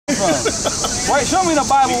from? Wait, show me the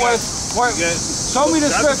Bible where show me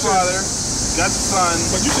the scripture. God the Son,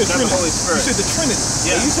 but you said God the Holy Spirit. You said the Trinity.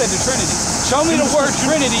 Yeah, you said the Trinity. Show me the word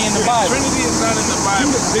Trinity in the Bible. Trinity is not in the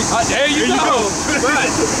Bible. There you go.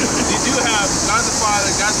 But you do have God the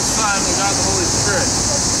Father, God the Son, and God the Holy Spirit.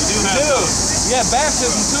 You do have those. Yeah,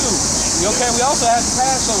 baptism too. Okay, we also have the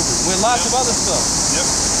Passover with lots of other stuff. Yep.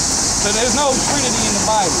 So there's no Trinity in the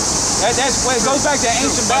Bible. That's it goes back to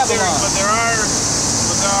ancient Babylon. But there are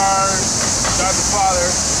God the Father.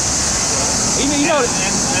 You know,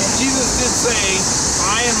 and Jesus did say,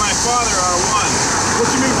 I and my Father are one. What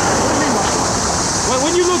you mean? What do you mean by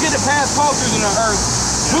when you look at the past cultures in the earth,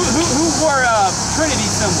 who wore Trinity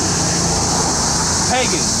symbols?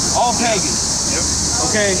 Pagans, all pagans. Yep.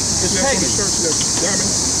 Okay, it's pagan.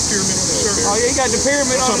 Pyramid on the shirt. Oh yeah, you got the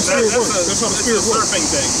pyramid on the shirt. That's how the spirit works. Surfing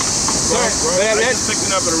thing. Right. I just picked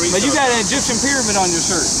it up at a retail. But you got an Egyptian pyramid on your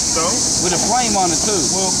shirt. So? With a flame on it too.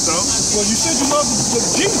 Well, you said you love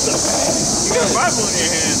Jesus. You got a Bible in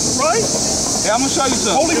your hand. Right? Yeah, I'm going to show you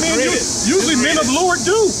something. Holy men, usually men of the Lord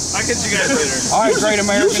do. I'll get you guys later. All right, great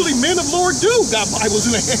American. Usually men of the Lord do got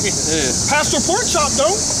Bibles in their hand. Yeah. Pastor Porkchop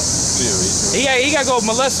don't. He got to go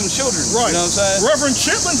molest some children. Right. You know what I'm saying? Reverend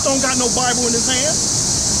Chitlins don't got no Bible in his hand.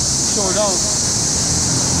 Sure don't.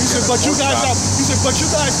 He said, but you guys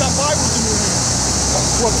got Bibles in your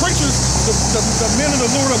hand. Well, preachers, the men of the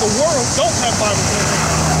Lord of the world don't have Bibles in their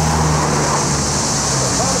hand.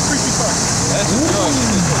 A lot of creepy things. That's a drug.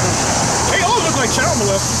 They all look like child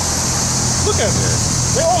molesters. Look at them.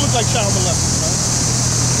 They all look like child molesters, man.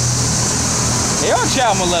 They are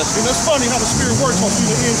child molesters. And that's funny how the spirit works on through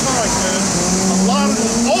the end times, man. A lot of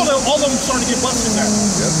them, all of them starting to get busted now.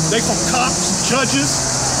 Yep. They from cops,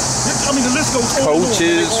 judges. I mean, the list goes on.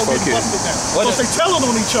 Coaches, fucking. Because they telling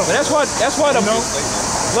on each other. That's why the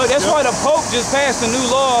Pope just passed a new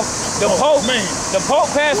law. The Pope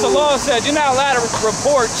passed a law that said you're not allowed to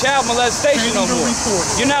report child molestation no more.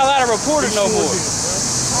 You're not allowed to report it no more.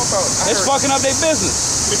 It's fucking up their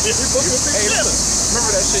business. Hey,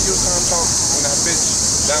 remember that shit you was trying to talk when that bitch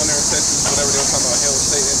down there in Texas, whatever they were talking about, hell of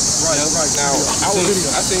Satan? Right. Now,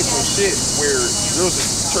 I seen some shit where there was a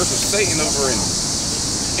Church of Satan over in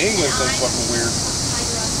England, some fucking weird,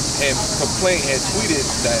 and complaint had tweeted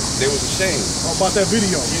that they was ashamed. Oh, about that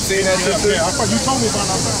video. You seen that shit too? Yeah, I thought you told me about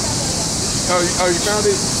that. Oh, you found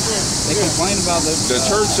it? They complain about the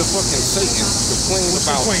Church of fucking Satan complained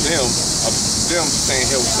about them saying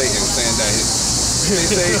hell Satan, saying that they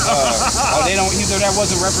say they don't either that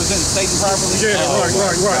wasn't representing Satan properly. Yeah,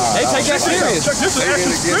 right. They take that serious. This is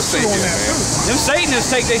actually scripture on that too. Them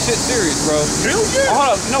Satanists take their shit serious, bro. Hell yeah.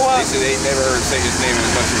 Hold up, you know what? They said they never heard Satan's name in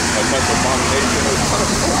a bunch of abomination.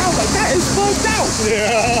 I was like, that is fucked out.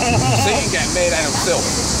 Yeah. Satan got mad at himself.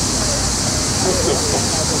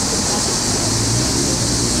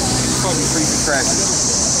 Fucking creepy crackers.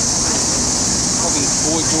 Fucking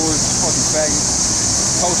Boy George, fucking faggot.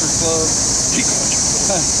 Culture Club.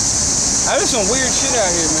 There's some weird shit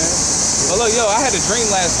out here, man. But look, yo, I had a dream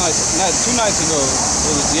last night. 2 nights ago.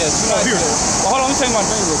 2 nights ago. Well, hold on, let me tell you my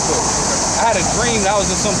dream real quick. I had a dream that I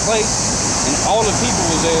was in some place and all the people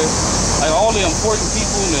was there. Like all the important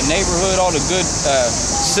people in the neighborhood, all the good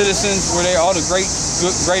citizens were there, all the great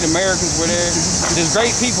Americans were there. There's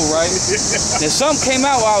great people, right? Then some came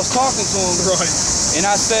out while I was talking to them, and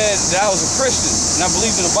I said that I was a Christian and I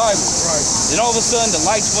believed in the Bible. Then all of a sudden the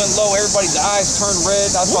lights went low, everybody's eyes turned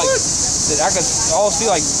red. I was like, I could all see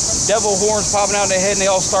like devil horns popping out of their head, and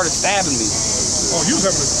they all started stabbing me. Oh, you was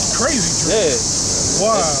having a crazy dream. Yeah.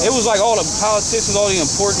 Wow. It was like all the politicians, all the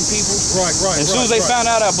important people. Right. As soon as they found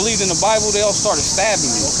out I believed in the Bible, they all started stabbing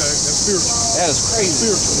me. Okay, that's spiritual. That is crazy.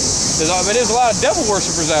 Spiritual. There's a lot of devil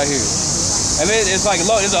worshippers out here. I mean, it's like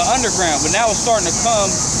it's an underground, but now it's starting to come.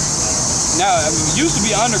 Now it used to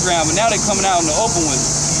be underground, but now they're coming out in the open one.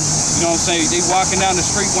 You know what I'm saying? They walking down the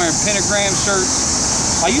street wearing pentagram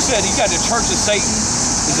shirts. Like you said, you got the Church of Satan.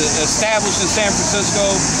 It's established in San Francisco.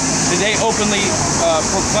 They openly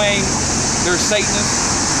proclaim they're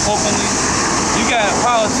Satanists openly. You got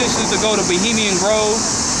politicians that go to Bohemian Grove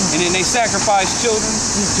and then they sacrifice children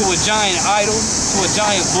to a giant idol, to a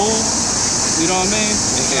giant bull. You know what I mean?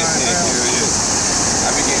 Yeah. I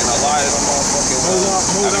be getting a lot of them motherfucking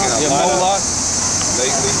Moloch.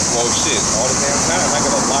 Lately. Well, shit, all the damn time. I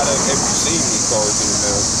got a lot of FUC cards in the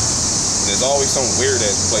mail. There's always some weird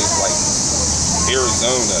ass place like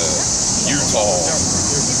Arizona, Utah.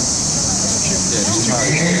 I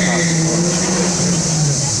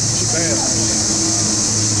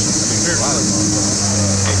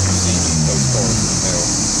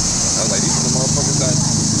was like, these are the motherfuckers that are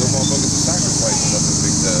sacrificing up in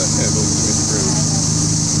those commission grills.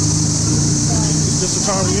 Is this the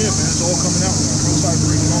time we Yeah, man, it's all coming out now. I'm trying to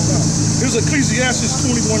bring it all out. Here's Ecclesiastes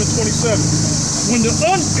 21 and 27. When the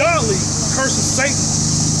ungodly curses Satan,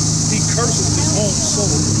 he curses his own soul.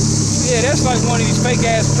 Yeah, that's like one of these fake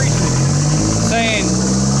ass preachers saying,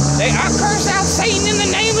 I curse out Satan in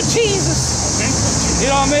the name of Jesus. You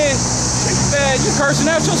know what I mean? Man, you're cursing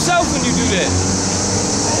out yourself when you do that.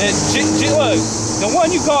 And look, the one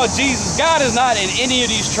you call Jesus, God is not in any of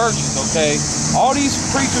these churches, okay? All these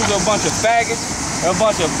preachers are a bunch of faggots, they're a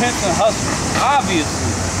bunch of pimps and hustlers, obviously.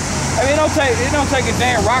 I mean, it don't take a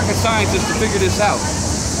damn rocket scientist to figure this out,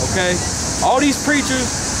 okay? All these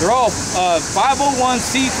preachers, they're all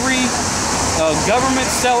 501c3 government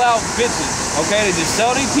sellout bitches, okay? They just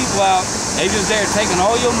sell these people out. They just there taking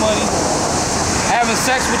all your money, having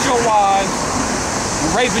sex with your wives, and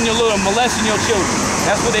raping your molesting your children.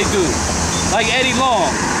 That's what they do. Like Eddie Long.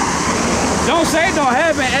 Don't say it don't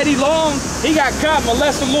happen. Eddie Long, he got caught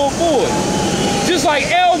molesting little boys. Just like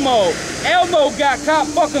Elmo. Elmo got caught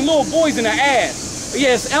fucking little boys in the ass.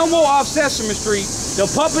 Yes, Elmo off Sesame Street, the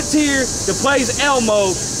puppeteer that plays Elmo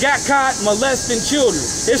got caught molesting children.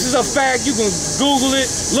 This is a fact. You can Google it,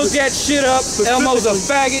 look that shit up. Elmo's a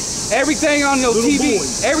faggot. Everything on your TV,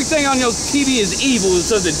 everything on your TV is evil. It's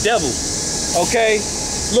of the devil. Okay?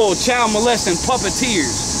 Little child molesting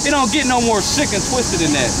puppeteers. It don't get no more sick and twisted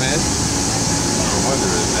than that, man.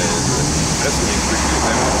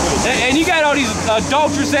 And you got all these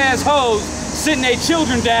adulterous ass hoes sitting their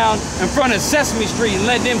children down in front of Sesame Street and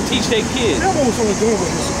letting them teach their kids. That was only doing what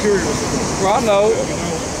his superior was doing. Well, I know.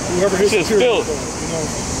 Whoever his superior was,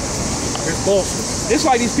 his boss. It's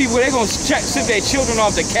like these people, they're going to send their children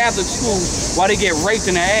off to Catholic school while they get raped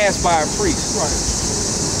in the ass by a priest. Right.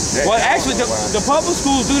 Well, actually, the public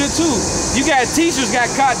schools do that too. You got teachers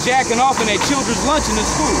got caught jacking off in their children's lunch in the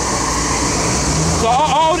school. So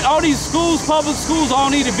all these schools, public schools,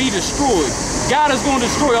 all need to be destroyed. God is going to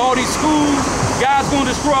destroy all these schools. God's going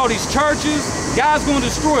to destroy all these churches. God's going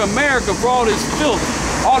to destroy America for all this filth,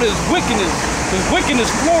 all this wickedness. This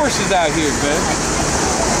wickedness flourishes out here, man.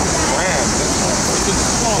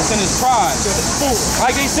 It's in his prime.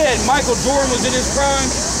 Like they said, Michael Jordan was in his prime.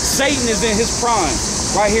 Satan is in his prime.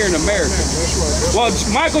 Right here in America. Well,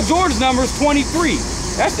 Michael Jordan's number is 23.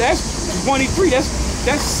 That's 23. That's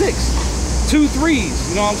 6. 2 threes.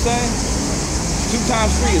 You know what I'm saying? 2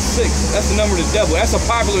 times 3 is 6. That's the number of the devil. That's a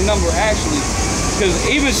popular number actually, because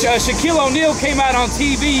even Shaquille O'Neal came out on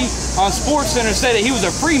TV on SportsCenter and said that he was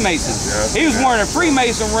a Freemason. He was wearing a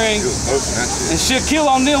Freemason ring, and Shaquille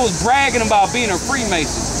O'Neal was bragging about being a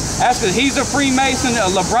Freemason. That's because he's a Freemason.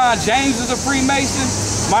 LeBron James is a Freemason.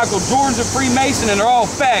 Michael Jordan's a Freemason, and they're all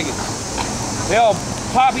faggots. They all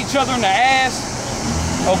pop each other in the ass.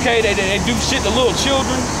 Okay, they do shit to little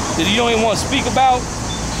children that you don't even want to speak about.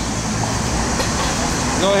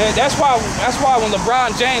 Go ahead. That's why when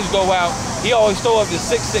LeBron James go out, he always throw up the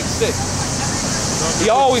 666.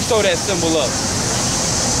 He always throw that symbol up.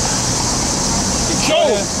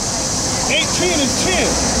 Job 18 and 10.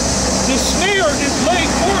 The snare is laid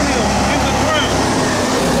for him in the ground,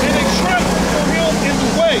 and a trap for him in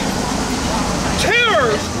the way.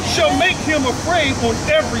 Terrors shall make him afraid on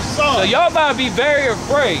every side. So y'all about to be very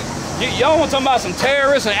afraid. Y'all want to talk about some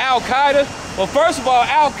terrorists and Al-Qaeda? Well, first of all,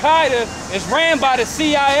 Al-Qaeda is ran by the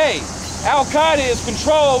CIA. Al-Qaeda is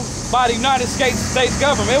controlled by the United States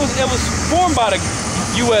government. It was formed by the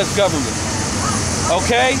U.S. government.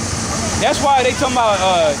 Okay? That's why they talking about,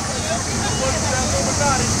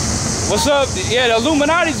 what's up? Yeah, the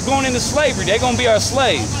Illuminati's going into slavery. They're going to be our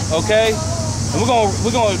slaves, okay? And we're going to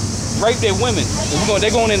rape their women. They're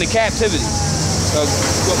going into captivity. Go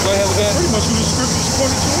ahead with that. Pretty much what the scriptures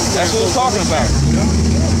pointed to. That's what we're talking about.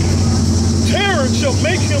 Terror shall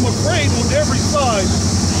make him afraid on every side,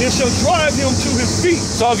 and shall drive him to his feet.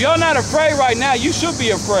 So if y'all not afraid right now, you should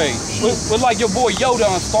be afraid. With like your boy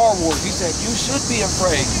Yoda on Star Wars, he said, you should be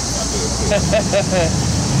afraid.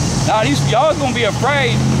 Now y'all gonna be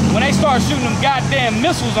afraid when they start shooting them goddamn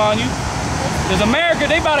missiles on you. Because America,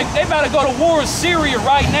 they about to go to war with Syria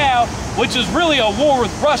right now, which is really a war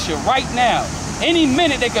with Russia right now. Any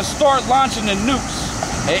minute they can start launching the nukes.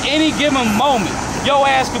 At any given moment, your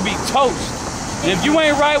ass could be toast. And if you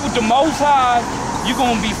ain't right with the Most High, you're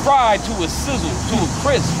gonna be fried to a sizzle, to a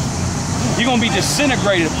crisp. You're gonna be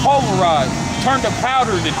disintegrated, pulverized, turned to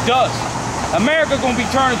powder, to dust. America gonna be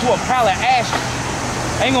turned into a pile of ashes.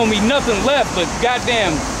 Ain't gonna be nothing left but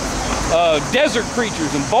goddamn desert creatures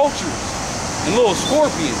and vultures and little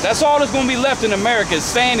scorpions. That's all that's gonna be left in America is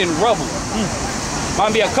sand and rubble.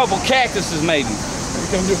 Might be a couple cactuses maybe.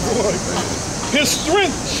 His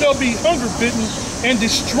strength shall be hunger bitten, and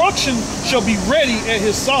destruction shall be ready at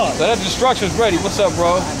his side. So that destruction's ready. What's up,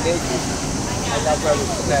 bro?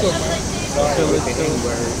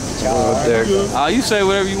 You say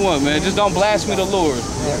whatever you want, man. Just don't blaspheme the Lord.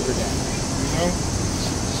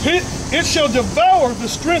 It shall devour the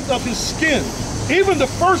strength of his skin. Even the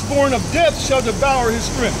firstborn of death shall devour his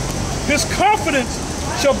strength. His confidence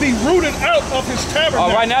shall be rooted out of his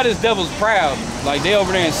tabernacle. Oh, right now this devil's proud. Like they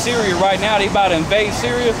over there in Syria right now. They about to invade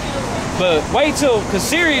Syria. But wait till, because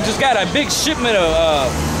Syria just got a big shipment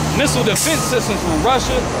of missile defense systems from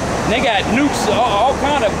Russia. And they got nukes, all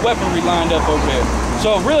kind of weaponry lined up over there.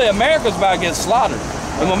 So really America's about to get slaughtered.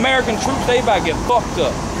 Them American troops, they about to get fucked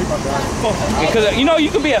up. Because you know,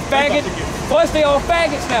 you can be a faggot. Plus they all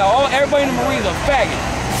faggots now. Everybody in the Marines are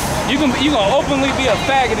faggots. You gonna openly be a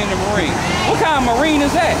faggot in the Marine. What kind of Marine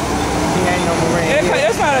is that? He ain't no Marine.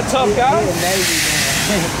 That's not a tough guy. He's a Navy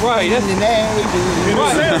man. Right. That's And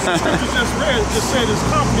it says, the scripture just read, just said his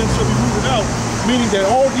confidence shall be rooted out. Meaning that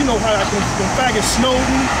all, you know how when faggot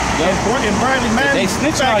Snowden and Bradley Mann, they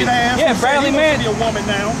snitch on faggot ass. Yeah, Bradley Mann. He wants to be a woman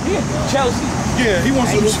now. Yeah, Chelsea. Yeah, he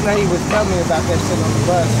wants Hey, to be. this lady was telling me about that shit on the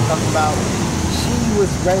bus, talking about she was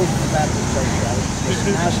raised in the Baptist church, right?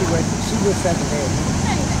 Now she was secondary.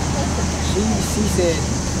 She said,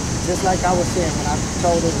 just like I was saying when I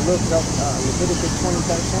told her to look up Leviticus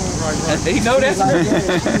 20:13. Right. He know that. Like,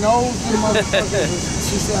 yeah, she knows the motherfuckers.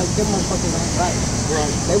 She said, them motherfuckers ain't right.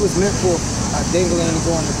 They was meant for dingling and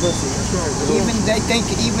going to pussy. Even they think,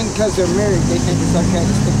 even because they're married, they think it's okay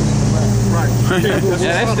to stick it in the butt. Right.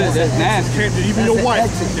 Yeah, that's nasty. Even your wife.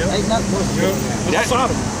 Ain't nothing supposed to do. That's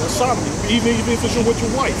sodomy. That's sodomy. Even if it's with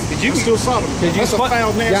your wife, it's still sodomy. That's a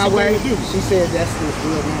foul, nasty Yahweh, thing to do. she said that's his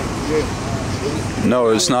real name. Yeah.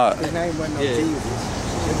 No, it's not. His name wasn't no Yeah. Jesus.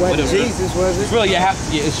 It wasn't Jesus, was it? It's really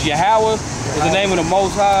it's Yahweh is the name of the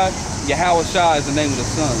Most High. Yahweh Shah is the name of the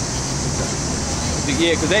Son.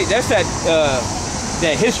 Yeah, because that's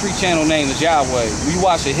that History Channel name is Yahweh. When you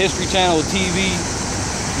watch the History Channel TV,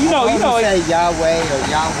 you know, say Yahweh or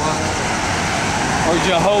Yahweh or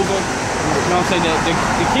Jehovah. You know what I'm saying?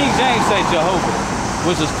 The King James say Jehovah,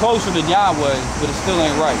 which is closer to Yahweh, but it still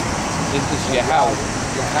ain't right. It's Yahweh.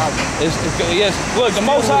 Yes, look, the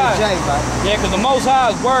Most High. Yeah, because the Most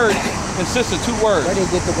High's word consists of two words. Where did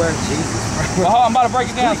he get the word Jesus from? Oh, I'm about to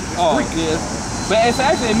break it down. Oh, yes. But it's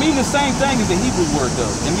actually, it means the same thing as the Hebrew word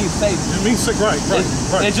does. It means Savior. It means sick, right.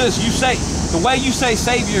 It's just, you say, the way you say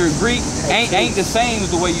Savior in Greek ain't the same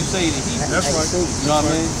as the way you say it in Hebrew. That's right. You know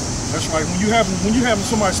what I mean? That's right. When you having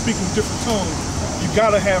somebody speaking different tongues, you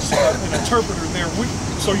gotta have an interpreter there with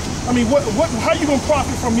you. So, how you gonna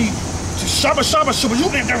profit from me? Shabba, shabba, shabba.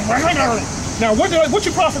 Now, what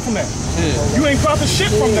you profit from that? Yeah. You ain't profit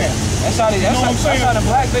shit from that. That's how the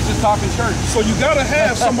black bitches talk in church. So you gotta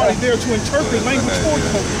have somebody there to interpret language for you.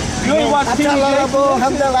 You ain't watch TD Jakes?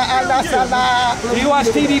 You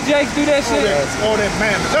watch TD Jakes do that shit? All that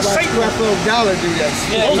man. That's Satan. $12 do that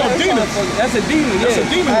shit. Yeah, Those are demons. That's a demon, yeah. That's a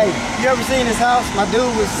demon. Hey, you ever seen his house? My dude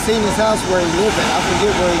was seen his house where he lived at. I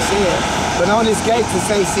forget where he said. But on his gate to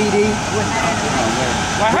say CD.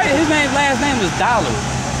 Like, his last name is Dollar.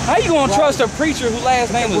 How you gonna trust a preacher whose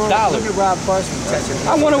last name is Dollar? Look at Rob Parsons touching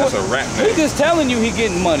I wonder what. That's a rap He name. just telling you he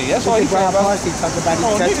getting money. That's all he Rob talking about. Parsons talk about he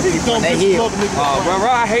touching people and they heal. Oh, bro,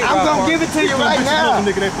 I hate I'm Rob gonna Parsons. give it to you right now.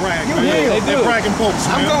 Nigga, that brag. You man. heal. They do. That bragging folks,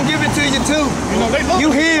 I'm man. gonna give it to you too. You know, they love You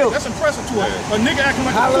it. heal. That's impressive to a nigga acting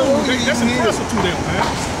like a fool. Hallelujah, That's you heal. impressive to them, man.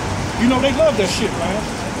 You know, they love that shit, man.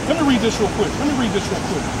 Let me read this real quick.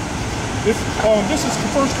 This is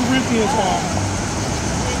 1 Corinthians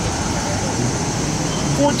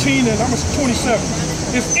 14 and 27.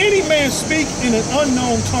 If any man speak in an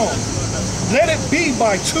unknown tongue, let it be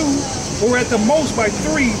by two, or at the most by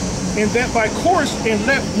three, and that by course, and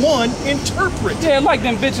let one interpret. Yeah, like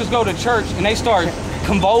them bitches go to church and they start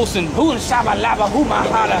convulsing. Who shabba laba, who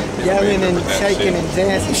mahada. Yelling and shaking and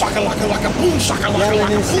dancing. Shaka-laka-laka, boom, shaka-laka-laka,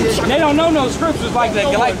 Yelling and boom, shit. They don't know no scriptures like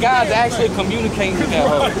that. Like God's actually communicating with that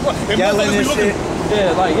hoe. And Yelling and shit.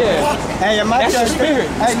 Yeah, like, yeah. Hey, in my That's the church, spirit.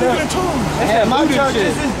 hey, look. That's that In my voodoo church, shit.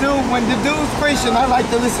 this is dude, when the dude's preaching, I like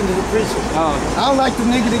to listen to the preacher. Oh. I don't like the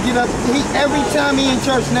nigga to get up. Every time he in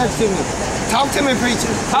church next to me, talk to me, preacher.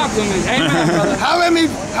 Talk to me. Amen, brother. Holler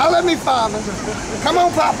at me, Father. Come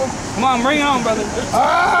on, Papa. Come on, bring it on, brother.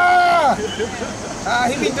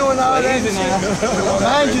 He be doing all that Easy shit. now.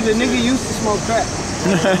 Mind you, the nigga used to smoke crack.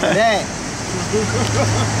 That.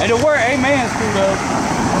 And the word amen is screwed up.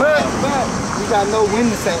 But you gotta know when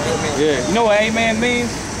to say amen. Yeah. You know what amen means?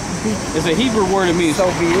 It's a Hebrew word. It means So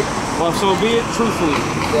be it. well, so be it, truthfully.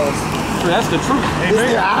 Yes. That's the truth.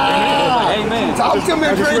 Amen. Amen. Talk to me,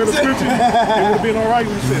 I just read the preacher. scripture. It would have been all right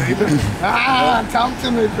when you said amen. Talk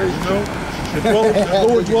to me, preacher. You know? The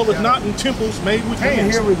Lord dwelleth not in temples made with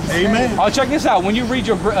hands. Amen. Oh, check this out. When you read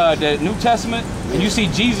your the New Testament and you see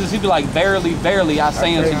Jesus, he'd be like, "Verily, verily, I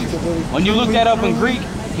say unto you." When you look that up in Greek,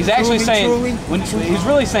 he's actually saying, when he's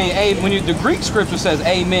really saying, the Greek scripture says,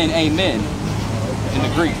 "Amen, amen," in the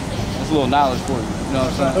Greek. That's a little knowledge for you. You know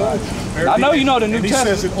what I'm saying? I know you know the New Testament.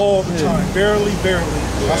 He says it all the time. Verily, verily,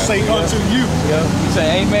 I say unto you. He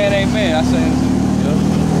say, "Amen, amen." I say unto you.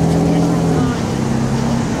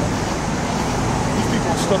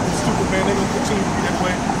 Stuck and stupid, man. They're gonna continue to be that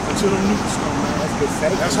way until the nukes come, man.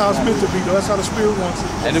 That's how it's meant to be, though. That's how the Spirit wants it.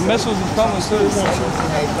 And the missiles is coming soon.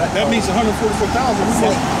 That means 144,000.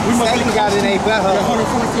 We must Satan got in a butthole.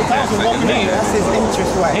 144,000 walking in. That's his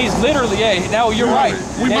interest way. He's literally, now you're right.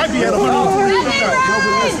 We might be at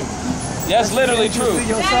 144,000. That's literally true.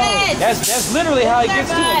 That's literally how he gets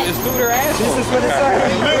to them. It's through their asshole. This is what it says.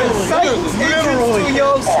 Satan's interest through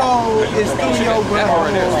your soul is through your butthole.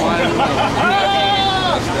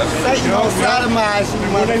 Satan will sodomize you.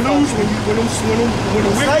 When they lose, when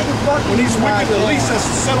these wicked elites that's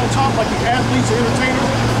set on top like the athletes, the entertainers,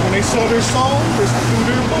 when they sell their soul, it's through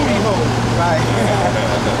their booty hole. Right.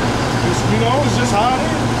 It's just how it is.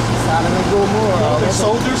 Sodom and Gomorrah. They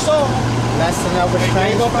sold their soul. Lesson of They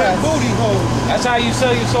gave up that booty hole. That's how you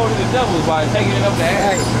sell your soul to the devil, by taking it up the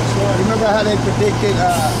ass. Hey, you remember how they predicted,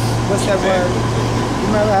 what's that word? You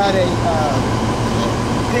remember how they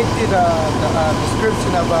depicted the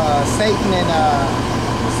description of Satan in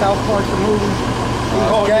South Park, the movie?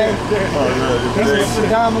 Oh, yeah.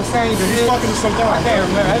 Saddam Hussein. He's fucking to some guy. I can't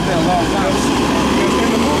remember. That's been a long time. In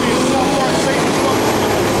the movie, in South Park, Satan's fucking.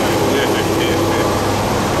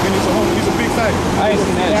 He's a big fat. I ain't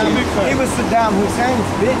seen that. He was Saddam Hussein's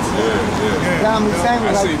bitch. Saddam Hussein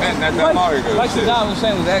was I see that. Not Mario. Like Saddam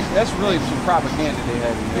Hussein was that's really some propaganda they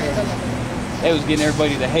had in there. They was getting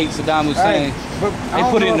everybody to hate Saddam Hussein. But They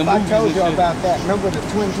put it in the I movies told and you shit. about that. Remember the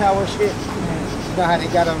Twin Tower shit? You know how they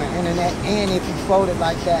got on the internet? And if you folded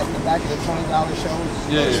like that in the back of the $20 shows,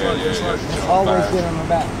 Yeah. it's always been on the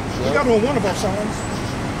back. We got on one of our signs.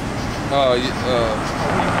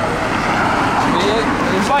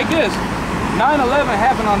 It's like this. 9/11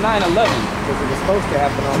 happened on 9/11. Because it was supposed to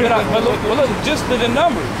happen on But look, just the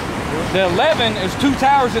numbers. The 11 is 2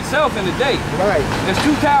 towers itself in the date. Right. There's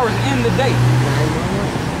 2 towers in the date.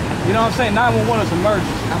 911. You know what I'm saying? 911 is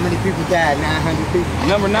emergency. How many people died? 900 people.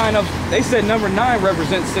 Number 9 they said number 9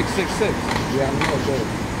 represents 666. Yeah, I know that.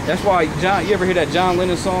 That's why you ever hear that John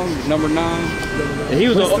Lennon song, number 9? And he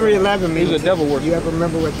was What's 311 mean? He was a devil worshiper. You ever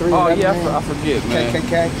remember what 311 Oh yeah, means? I forget, man.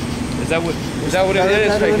 KKK? Is that what it is?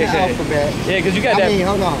 Letter in the KKK. alphabet. Yeah, because you got that. I mean,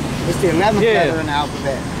 hold on. It's the 11th letter in the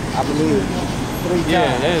alphabet, I believe. 3 times.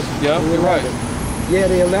 Yeah, it is. Yep, you're right. Yeah,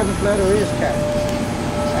 the 11th letter is K.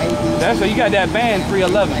 That's what you got that band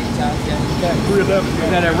 311. 311. You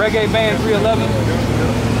got that reggae band 311.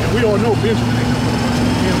 And we all know Benjamin.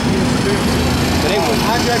 But they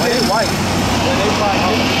white. They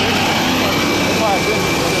probably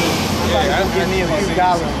Yeah, give me a few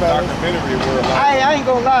dollars, brother. Documentary where I ain't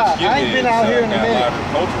gonna lie. I ain't been out here in a minute.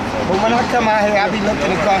 But when I come out here, I be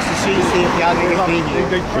looking across the street to see if y'all niggas been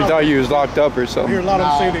here. We thought you was locked up or I hear something. a lot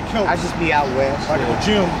of them say they kelp. I just be out west. Like the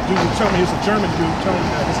Jim dude was telling me, he's a German dude telling me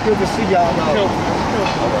that. It's good to see y'all. Kelp, though.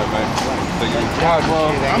 kelp. All right, man. Thank you.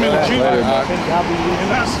 I'm in the gym. Later, man. Y'all be And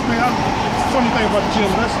that's, man, funny thing about the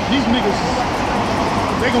gym, these niggas,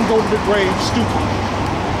 they gonna go to the grave stupid.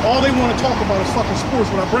 All they want to talk about is fucking sports.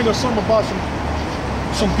 When I bring up something about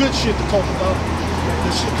some good shit to talk about, the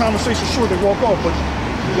conversation short, they walk off. But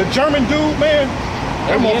the German dude, man,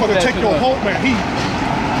 that motherfucker take your whole, man, he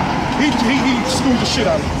screwed the shit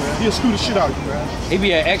out of you, man. He'll screw the shit out of you, man. He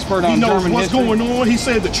be an expert on He knows German what's history. going on. He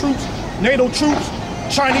said the troops, NATO troops,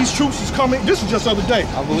 Chinese troops is coming. This is just the other day.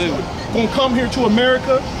 I believe it. Gonna come here to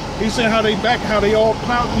America. He said how they all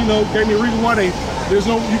plowed, gave me a reason why you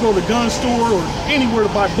go to the gun store or anywhere to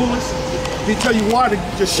buy bullets. He tell you why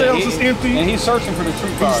the shelves is empty. And he's searching for the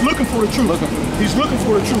truth. He's looking for the truth. He's looking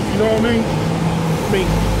for the truth, you know what I mean?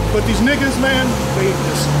 But these niggas, man, they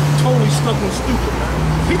just totally stuck on stupid,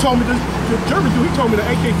 man. He told me the German dude, he told me the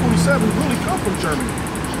AK-47 really come from Germany.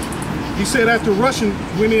 He said after Russians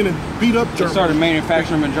went in and beat up Germany. They started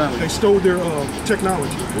manufacturing them in Germany. They stole their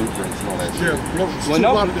technology. Blueprints and all that shit. Yeah, Well,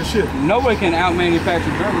 a lot of this shit. Nobody can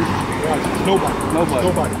out-manufacture Germany.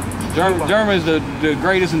 Nobody. Germany is the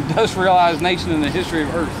greatest industrialized nation in the history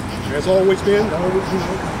of Earth. Has always been.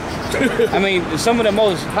 I mean, some of the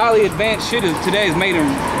most highly advanced shit today is made in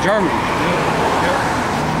Germany.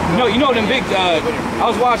 You know them big, I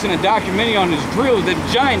was watching a documentary on these drills, the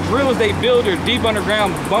giant drills they build their deep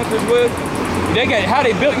underground bunkers with. They got, how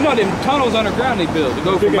they build, you know them tunnels underground they build to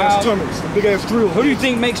go for miles. Big ass drills. Who do you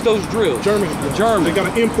think makes those drills? Germany. Germany. They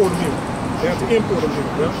gotta import them here. They have to import them here,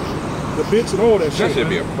 yeah. The bits and all that shit. That should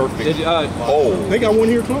be a perfect hole. They got one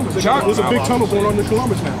here in Columbus. There's a big tunnel going under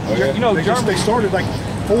Columbus now. Oh, yeah. You know, they started like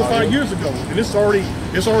 4 or 5 years ago, and it's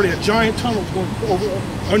already a giant tunnel going over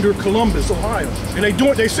under Columbus, Ohio. And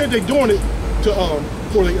they said they're doing it to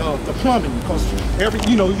for the plumbing, because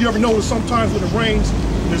you ever notice sometimes when it rains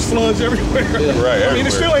there's floods everywhere. Yeah, right. I mean,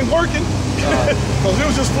 it still ain't working because there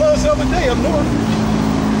was just floods the other day up north.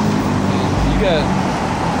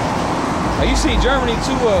 You see Germany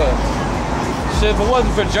too. If it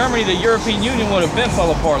wasn't for Germany, the European Union would have been fell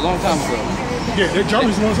apart a long time ago. Yeah,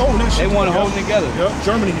 Germany's the ones holding that shit. They want to hold it together. Yep,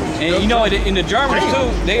 Germany is. And you know, in the Germans too,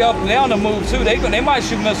 they on the move too. They might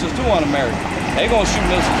shoot missiles too on America. They gonna shoot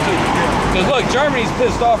missiles too. Because look, Germany's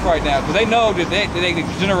pissed off right now because they know that they can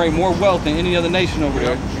generate more wealth than any other nation over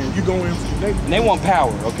there. And you go in for the Navy. And they want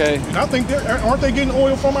power, okay? And I think aren't they getting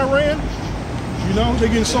oil from Iran? You know, they're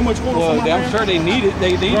getting so much oil from Iran. I'm sure they need it.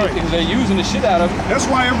 They need it because they're using the shit out of it. That's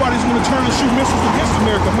why everybody's going to turn and shoot missiles against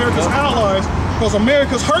America, America's allies, because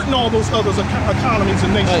America's hurting all those other economies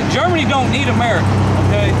and nations. Germany don't need America,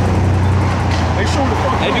 okay? They sure the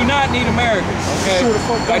fuck They do not need America, okay? Sure the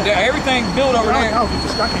fuck don't. Everything built over there.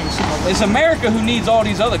 It's America who needs all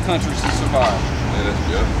these other countries to survive. Yeah, that's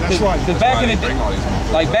good. That's right. Because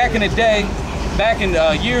back in the day,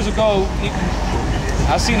 years ago,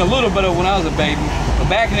 I seen a little bit of when I was a baby, but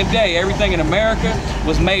back in the day, everything in America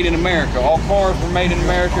was made in America. All cars were made in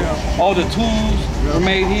America. All the tools were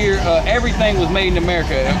made here. Everything was made in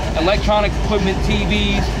America. Electronic equipment,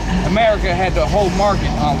 TVs. America had the whole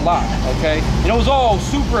market on lock, okay? And it was all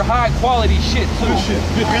super high quality shit too.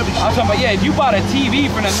 Good heavy shit. I'm talking about, if you bought a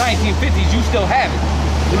TV from the 1950s, you still have it.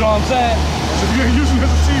 You know what I'm saying? So you're using it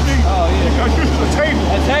as a TV. Oh, yeah. You got using a table.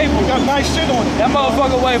 A table. You got nice shit on it. That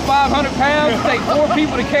motherfucker weighed 500 pounds. Take 4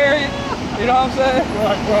 people to carry it. You know what I'm saying?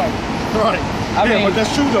 Right. I mean, but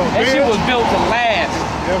that's true though. That shit was built to last.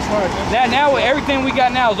 That's right. Now everything we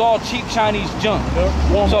got now is all cheap Chinese junk.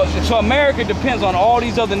 Yep. So America depends on all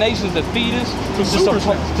these other nations to feed us,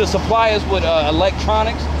 to supply us with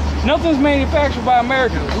electronics. Nothing's manufactured by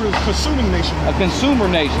America. We're a consuming nation. A consumer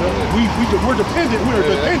nation. We're dependent. We're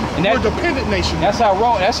a dependent nation. That's how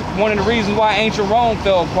Rome. That's one of the reasons why ancient Rome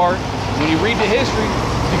fell apart. When you read the history,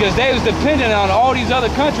 because they was dependent on all these other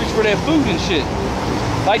countries for their food and shit.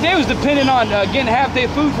 Like they was dependent on getting half their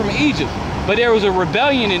food from Egypt, but there was a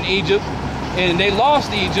rebellion in Egypt, and they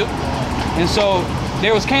lost Egypt, and so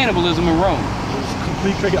there was cannibalism in Rome.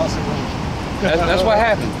 Complete chaos in Rome. That's what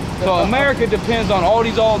happened. So America depends on all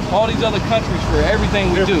these other countries for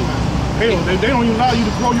everything we do. Hell, they don't even allow you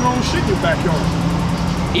to grow your own shit in your backyard.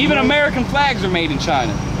 Even American flags are made in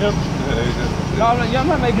China. Yep. No, I'm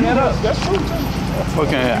not making that up. That's true too.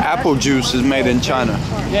 Fucking apple juice is made in China.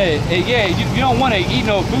 Yeah. You don't want to eat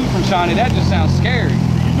no food from China. That just sounds scary.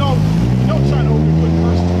 You know China over there putting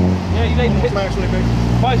first. Yeah, they flags when they make.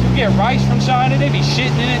 Plus, you get rice from China. They be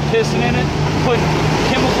shitting in it, pissing in it, putting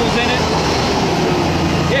chemicals in it.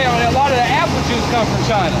 Yeah, a lot of the apple juice comes from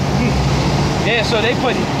China. Yeah, so they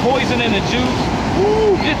put poison in the juice.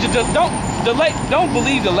 Ooh, just don't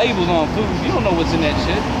believe the labels on food. You don't know what's in that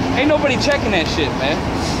shit. Ain't nobody checking that shit, man.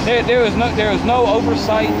 There is no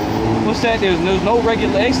oversight. What's that? There's no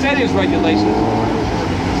regulation. They said there's regulations.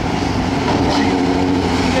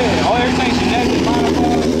 Yeah, everything's genetically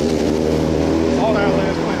modified. Foul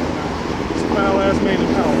ass planet. It's foul ass made in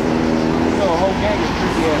power. So a whole gang of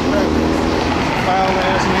creepy ass crackers. Foul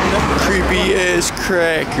ass man. Creepy ass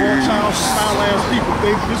crackers. Foul ass people.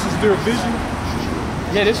 This is their vision.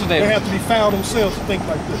 Yeah, this is They have to be foul themselves to think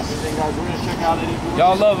like this.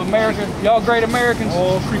 Y'all love America? Y'all great Americans?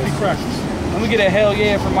 All creepy crackers. Let me get a hell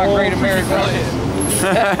yeah for my great Americans.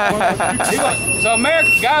 So America,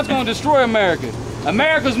 God's gonna destroy America.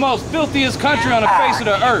 America's most filthiest country on the face of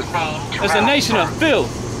the earth. It's a nation of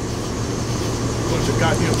filth. Bunch of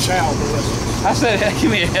goddamn child molesters. I said,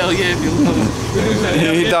 give me a hell yeah if you love it.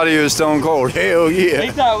 He thought he was stone cold. Hell yeah.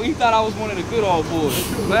 He thought I was one of the good old boys.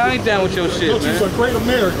 But I ain't down with your shit, man. You're a great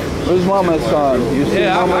American. Who's Mama's son? You see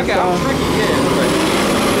Mama's son?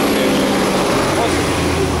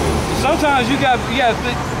 Sometimes you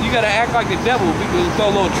gotta act like the devil because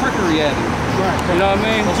throw a little trickery at it. Right. You know what I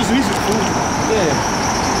mean? It's just easy to fool.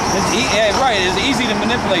 Yeah. Right. It's easy to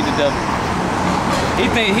manipulate the devil. He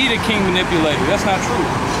think he the king manipulator. That's not true.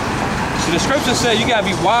 So the scripture says you gotta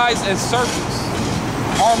be wise as serpents,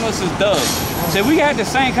 harmless as doves. So we got the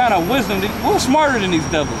same kind of wisdom. We're smarter than these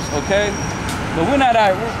devils, okay? But we're not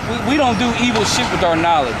out. We don't do evil shit with our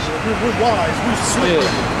knowledge. We're wise. We're slick.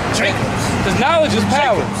 Jacobs. Because knowledge is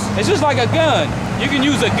power. It's just like a gun. You can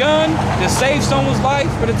use a gun to save someone's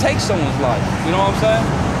life or to take someone's life. You know what I'm saying?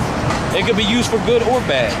 It could be used for good or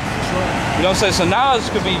bad. You know what I'm saying? So knowledge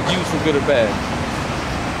could be used for good or bad.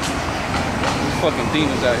 These fucking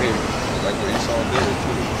demons out here. Like what Esau did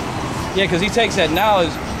too. Yeah, because he takes that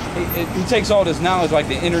knowledge, he takes all this knowledge, like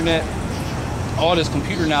the internet, all this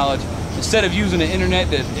computer knowledge, instead of using the internet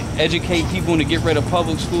to educate people and to get rid of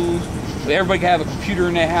public schools, everybody can have a computer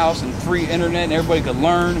in their house and free internet and everybody could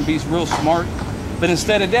learn and be real smart. But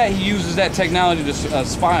instead of that, he uses that technology to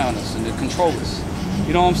spy on us and to control us.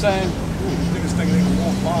 You know what I'm saying? Niggas think they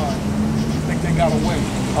won't fly. Think they got away.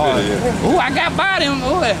 Ooh, I got by them,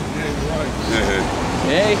 boy. Yeah,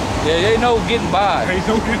 right. They know getting by. They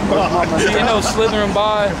know getting by. They know slithering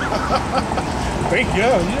by. You ain't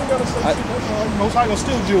gotta say shit. That's all. Most High gonna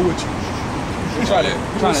still deal with you. Trying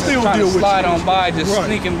to slide on by, just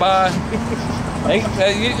sneaking by.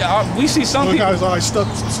 We see some people. Guys are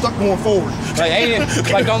stuck going forward.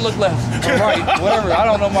 Like don't look left or right, whatever. I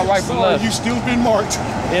don't know my right from left. You still been marked.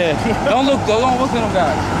 Yeah. Don't look at them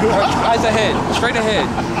guys. Eyes ahead, straight ahead.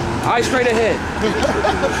 Eyes straight ahead.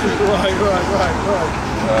 Right.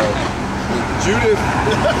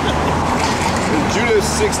 Judith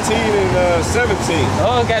 16 and 17.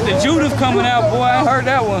 Oh, got the Judith coming out, boy. I heard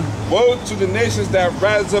that one. Woe to the nations that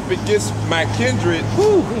rise up against my kindred.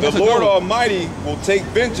 The Lord Almighty will take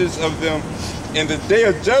vengeance of them in the day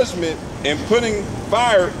of judgment, and putting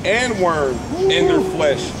fire and worm in their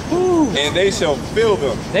flesh, and they shall fill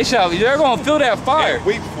them. They're gonna feel that fire. And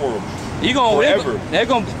weep for them. Forever. They're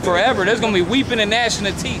gonna forever. There's gonna be weeping and gnashing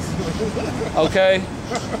of teeth. Okay.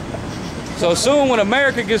 So soon, when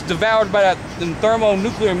America gets devoured by them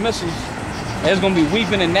thermonuclear missiles, there's gonna be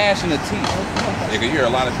weeping and gnashing of teeth. You can hear a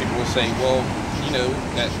lot of people say, "Well, you know,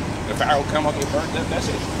 that the fire will come up and burn. That's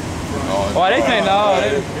it." They think no.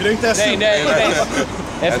 It ain't that simple.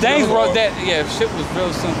 If things were that, if shit was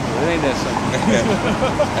real simple, it ain't that simple.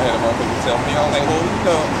 I had a motherfucker tell me, I was like, well, you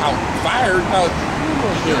know, how fire,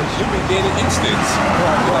 you'll be dead in instance.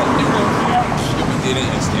 You'll be dead in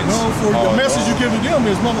instance. No, for the message you give to them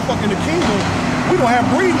is motherfucking the kingdom. We don't have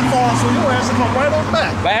breathing for them, so your ass will come right on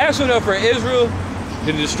back. But actually, though, for Israel,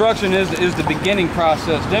 the destruction is the beginning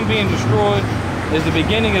process. Them being destroyed is the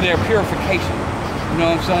beginning of their purification. You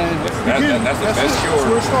know what I'm saying? That's the best cure. That's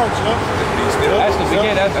where it starts, That's the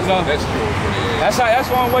beginning. That's the best cure. That's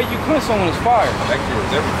the only way you quench someone is fire. That cures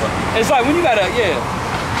everybody. It's like when you gotta,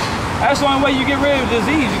 that's the only way you get rid of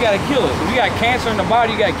disease. You gotta kill it. If you got cancer in the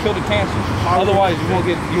body, you gotta kill the cancer. Otherwise, you won't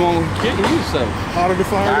kill yourself. Hotter the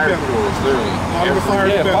fire, the better. Cures, literally. Hotter the fire,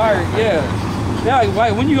 the better. Fire, Yeah,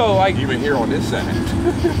 like when you go like even here on this side.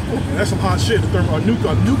 That's some hot shit. A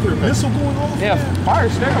nuclear missile going on. Yeah, fire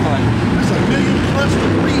sterilizing. That's 1,000,000+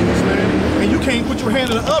 degrees, man. And you can't put your hand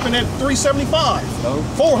in the oven at 375. No.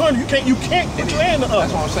 400. You can't put your hand in the oven.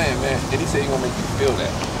 That's what I'm saying, man. And he said he gonna make you feel that.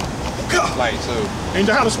 God. Like so. And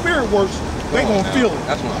how the spirit works, they gonna feel it.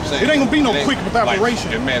 That's what I'm saying. It ain't gonna be no quick evaporation.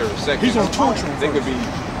 Like, in a matter of seconds. He's gonna torture them. They could be.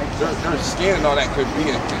 Their skin and all that could be.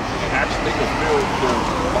 Actually, they could feel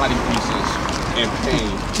their body pieces in pain.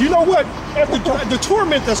 You know what? The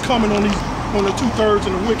torment that's coming on the 2/3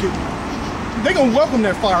 and the wicked, they gonna welcome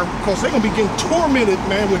that fire because they gonna be getting tormented,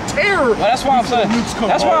 man, with terror. Well, that's why I'm saying.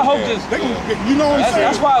 That's why I hope you know what I'm saying?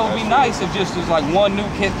 That's why it would be nice if just was like one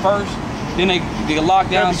nuke hit first, then they lock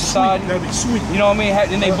down society. That'd be sweet. You know what I mean?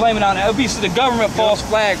 Then they blame it on. It'll be the government false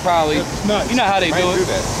flag probably. Nice. You know how they do it.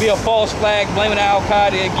 Be a false flag, blaming Al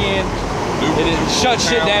Qaeda again. It shut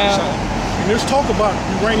shit down. And there's talk about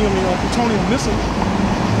uranium and plutonium missile.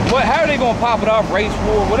 How are they gonna pop it off? Race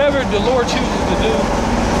war, whatever the Lord chooses to do,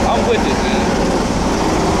 I'm with it, man.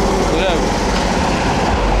 Whatever.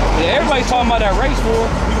 Yeah, everybody's talking about that race war.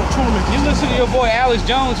 You listen to your boy Alex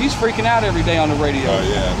Jones, he's freaking out every day on the radio. Oh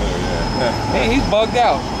yeah, I know, He's bugged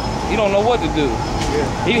out. He don't know what to do.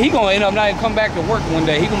 Yeah. He gonna end up not even come back to work one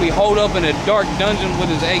day. He gonna be holed up in a dark dungeon with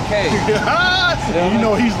his AK. You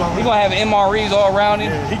know he's like. He gonna have MREs all around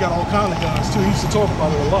him. Yeah, he got all kind of guns too. He used to talk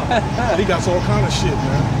about it a lot. He got all kind of shit,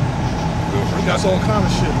 man. He got all kind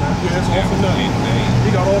of shit, man. Yeah, it's all for nothing.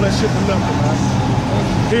 He got all that shit for nothing, man.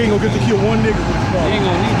 He ain't gonna get to kill one nigga with his car. He ain't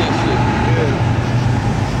gonna need that shit.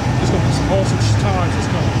 Yeah. It's gonna be some awesome times that's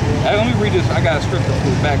coming. Hey, let me read this. I got a scripture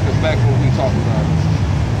back to what we talking about.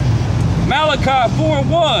 Malachi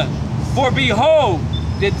 4:1. For behold,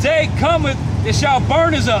 the day cometh, it shall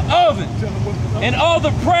burn as an oven, and all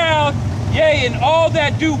the proud, yea, and all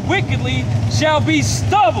that do wickedly shall be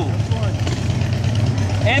stubble.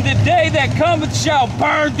 And the day that cometh shall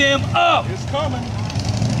burn them up. It's coming.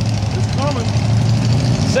 It's coming.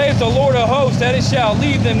 Saith the Lord of hosts that it shall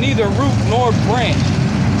leave them neither root nor branch.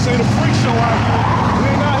 Say the freak show out here. We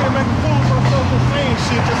ain't out here making fools of ourselves and saying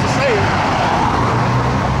shit just to say it.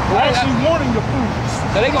 We're actually warning the fools.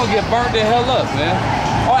 So they gonna get burnt the hell up, man.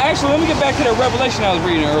 Oh, actually, let me get back to that revelation I was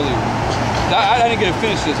reading earlier. I didn't get to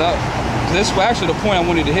finish this. This was actually the point I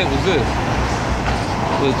wanted to hit was this.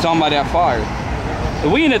 Was talking about that fire.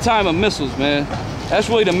 We in the time of missiles, man. That's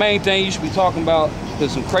really the main thing you should be talking about.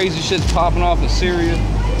 There's some crazy shit's popping off in Syria.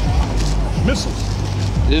 Missiles.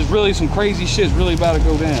 There's really some crazy shit's really about to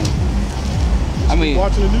go down. I mean,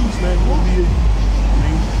 watching the news, man,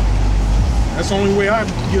 that's the only way I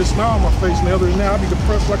get a smile on my face. And other than that, I'd be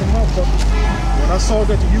depressed like a motherfucker. When I saw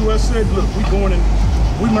that the U.S. said, look, we going in,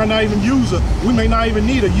 we might not even we may not even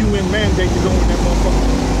need a UN mandate to go in that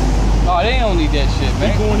motherfucker. No, they don't need that shit,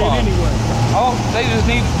 man. We going in anyway. Oh, they just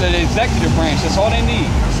need the executive branch. That's all they need.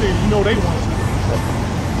 I said, you know they want to.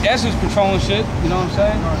 That's just controlling shit, you know what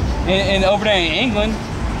I'm saying? Right. And over there in England,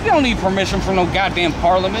 they don't need permission from no goddamn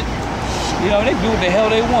parliament. You know, they do what the hell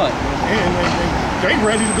they want. And they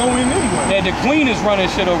ready to go in anyway. Yeah, the Queen is running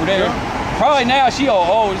shit over there. Yeah. Probably now she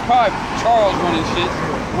old. It's probably Charles running shit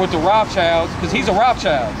with the Rothschilds, because he's a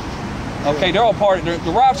Rothschild. Okay, they're all part of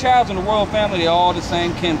the Rothschilds and the royal family. They're all the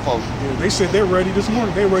same kinfolk. Yeah, they said they're ready this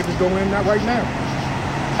morning. They're ready to go in right now.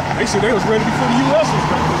 They said they was ready before the U.S. was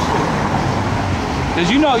ready this shit. Because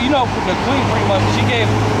you know, the Queen pretty much, she gave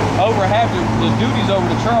over half the duties over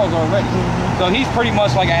to Charles already. So he's pretty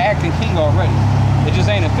much like an acting king already. It just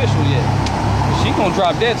ain't official yet. She gonna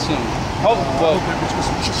drop dead soon. Oh, well, some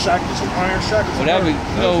iron shackles. Whatever, you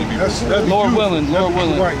know, Lord willing.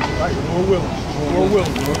 Right, Lord willing.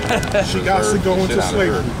 She got to go into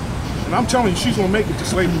slavery. And I'm telling you, she's gonna make it to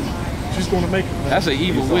slavery. She's gonna make it. That's an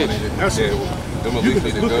evil witch. That's it. Them at least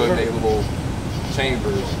need to go in their little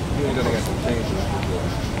chambers. You know, they got some chambers.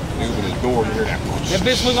 They open the door and hear that. That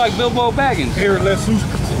bitch look like Bilbo Baggins. Hair less loose.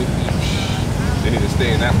 They need to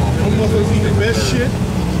stay in that moment. Them motherfuckers eat the best shit.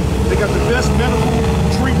 They got the best medical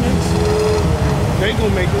treatments. They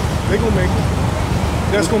gonna make it. They gonna make it.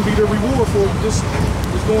 That's gonna be the reward for this.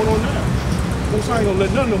 What's going on now? Most I ain't gonna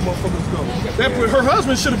let none of them motherfuckers go. Her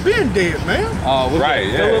husband should have been dead, man. Oh, right,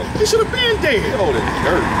 yeah. He should have been dead. He old as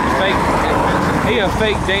dirt. Fake. He a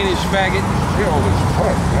fake Danish faggot. He old as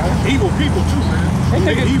fuck, man. Evil people too, man.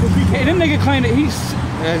 Evil people. Hey, them nigga claim that he's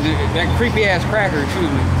that creepy ass cracker. Excuse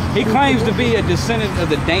me. He claims to be a descendant of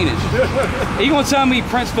the Danish. Are you gonna tell me,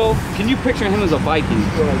 Princeville? Can you picture him as a Viking?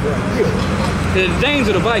 The Danes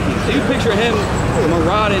are the Vikings. Can you picture him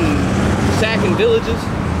marauding, sacking villages?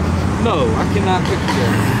 No, I cannot picture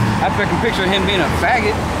that. I can picture him being a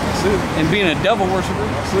faggot and being a devil worshiper.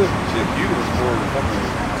 That's it. Shit, you was more fucking.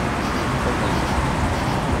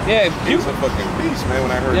 Yeah, he was a fucking beast, man.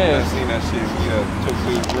 When I heard when I seen that shit, took to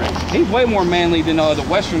his ring. He's way more manly than the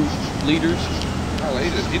Western leaders. Oh, he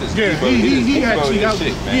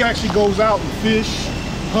actually goes out and fish,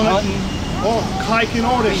 hunting, hiking,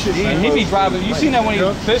 all that shit. And he be driving. You seen that when he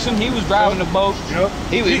was fishing? He was driving the boat.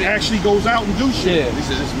 He actually goes out and do shit. He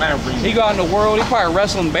said, "This man brings." He go out in the world. He probably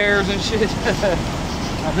wrestling bears and shit.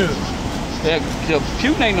 Yeah,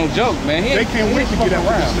 Putin ain't no joke, man. They can't wait to get out of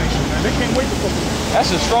this nation, man. They can't wait to fuck around. That's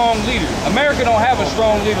a strong leader. America don't have a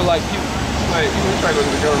strong leader like Putin. Like, you try to go to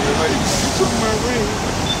the government, like, you took my ring.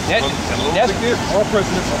 Our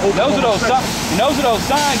presidents are those are those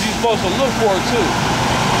signs you're supposed to look for too.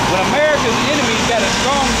 When America's enemy's got a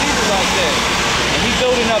strong leader like that, and he's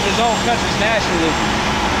building up his own country's nationalism,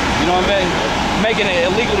 you know what I mean? Making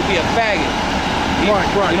it illegal to be a faggot. Right.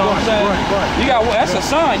 You know what I'm saying? Right. That's a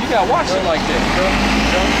sign. You gotta watch it like that.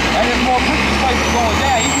 And there's more preachers places going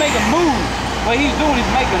down. He's making moves. What he's doing is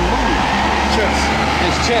making moves.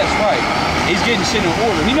 His chest, right. He's getting shit in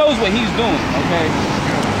order. He knows what he's doing, okay?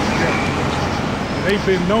 They've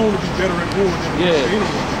been known to be better at war than anyway.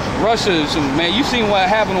 Russia is man. You seen what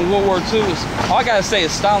happened in World War II? All I gotta say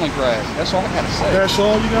is Stalingrad. That's all I gotta say. That's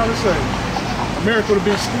all you gotta say. America would have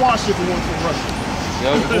been squashed if it weren't for Russia.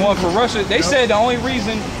 Going for Russia. They said the only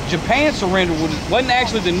reason Japan surrendered wasn't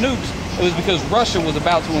actually the nukes. It was because Russia was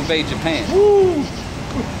about to invade Japan. Woo.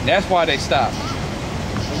 That's why they stopped.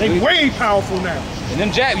 They way powerful now. And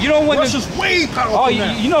them you don't want Russia's way powerful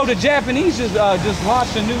now. You know the Japanese just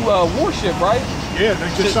launched a new warship, right? Yeah, they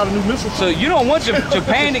just shot a new missile. So you don't want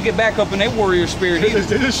Japan to get back up in their warrior spirit either.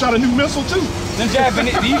 They just shot a new missile too. Them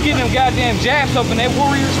Japanese, you get them goddamn Japs up in their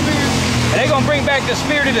warrior spirit, and they gonna bring back the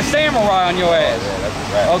spirit of the samurai on your ass.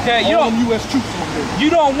 Okay, you don't. U.S. troops over there.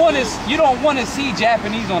 You don't want to see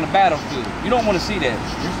Japanese on the battlefield. You don't want to see that.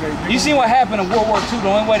 You see what happened in World War II? The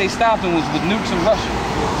only way they stopped them was with nukes in Russia.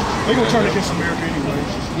 They gonna turn against America anyway.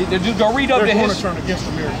 Just go read up They're the going to history. turn against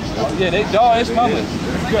America. Yeah, it's coming.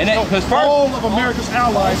 And because all of America's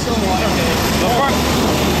allies. Let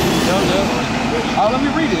me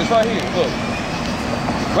read it. It's right here. Look.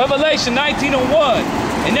 Revelation 19:1.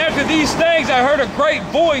 And after these things I heard a great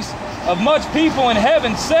voice of much people in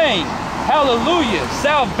heaven saying, Hallelujah,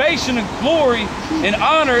 salvation and glory and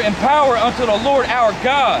honor and power unto the Lord our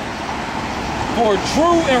God. For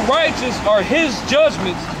true and righteous are his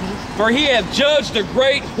judgments, for he hath judged the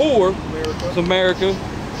great whore, America,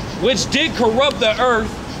 which did corrupt the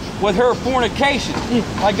earth with her fornication.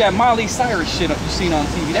 Like that Miley Cyrus shit you seen on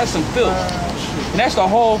TV. That's some filth. And that's the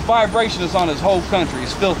whole vibration that's on his whole country.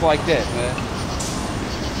 It's filth like that, man.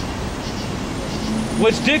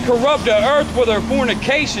 Which did corrupt the earth with her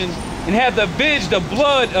fornication and had avenged the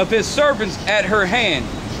blood of his servants at her hand.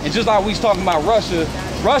 And just like we was talking about Russia,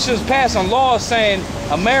 Russia's passing laws saying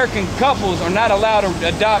American couples are not allowed to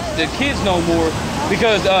adopt the kids no more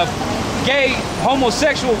because gay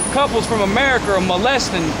homosexual couples from America are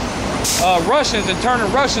molesting Russians and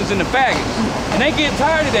turning Russians into faggots. And they get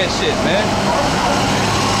tired of that shit, man.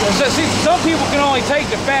 So, see, some people can only take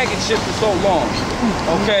the faggot shit for so long,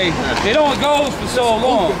 okay? It only goes for so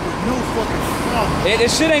long.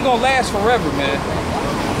 This shit ain't gonna last forever, man.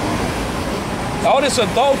 All this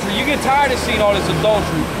adultery, you get tired of seeing all this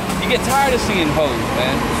adultery. You get tired of seeing hoes,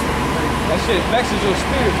 man. That shit vexes your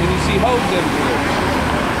spirit when you see hoes everywhere.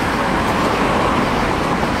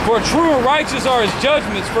 For true and righteous are his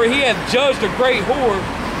judgments, for he hath judged a great whore,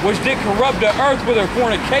 which did corrupt the earth with her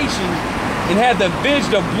fornication, and had avenged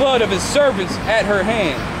the blood of his servants at her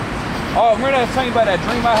hand. Oh, remember I was telling you about that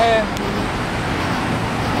dream I had?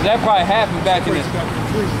 That probably happened back in the...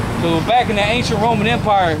 So back in the ancient Roman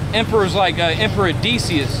Empire, emperors like Emperor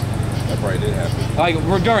Decius. That probably did happen. Like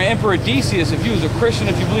during Emperor Decius, if you was a Christian,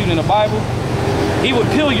 if you believed in the Bible, he would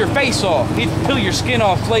peel your face off. He'd peel your skin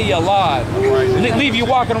off, flay you alive. Leave you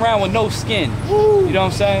walking around with no skin. You know what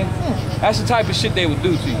I'm saying? That's the type of shit they would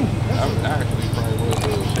do to you.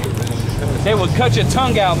 They would cut your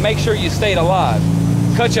tongue out, make sure you stayed alive.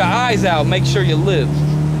 Cut your eyes out, make sure you lived.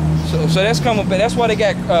 So that's coming. That's why they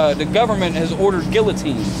got the government has ordered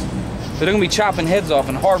guillotines. So they're gonna be chopping heads off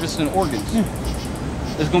and harvesting organs.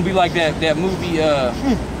 It's gonna be like that movie.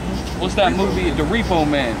 What's that movie? The Repo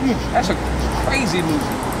Man. That's a crazy movie.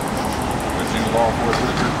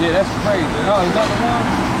 Yeah, that's crazy. No, is that the one?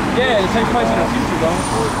 Yeah, it takes place in the future, though.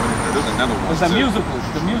 There's another one. It's a musical.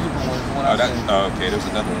 The musical one is the one I seen. Okay, there's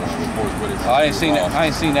another one with Forrest Whitaker. I ain't seen that. I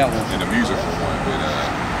ain't seen that one. And the musical one with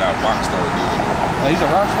that rock star dude. He's a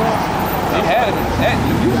rock star? He had it.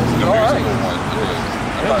 The musical was all right.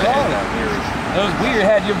 It was all right. It was weird. It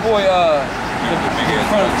had your boy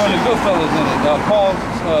from the Goodfellas in it.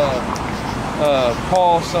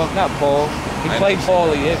 Paul something. Not Paul. He played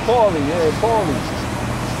Paulie. Yeah, Paulie.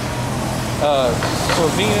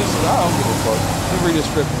 Sorvinus. I don't give a fuck. Let me read the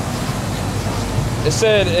script. It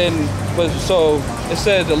said, it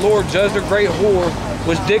said the Lord judged a great whore,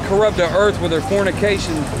 which did corrupt the earth with her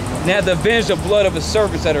fornication, and had to avenge the blood of his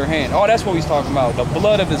servants at her hand. Oh, that's what he's talking about, the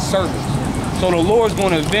blood of his servants. So the Lord's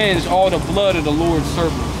going to avenge all the blood of the Lord's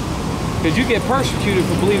servants. Because you get persecuted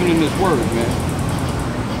for believing in this word, man.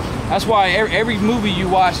 That's why every movie you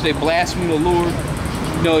watch, they blaspheme the Lord.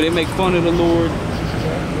 You know, they make fun of the Lord.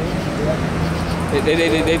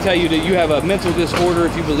 They tell you that you have a mental disorder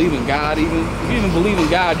if you believe in God. If you even believe in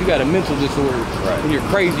God, you got a mental disorder. Right. When you're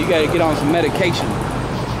crazy, you got to get on some medication.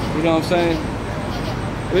 You know what I'm saying?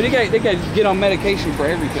 I mean, they got to get on medication for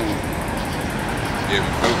everything. Yeah,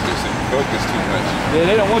 focus too much. Yeah,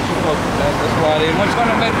 they don't want you to focus. That's why they want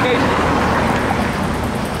you on medication.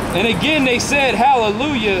 And again, they said,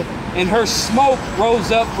 hallelujah, and her smoke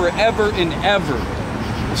rose up forever and ever.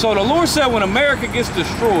 So the Lord said when America gets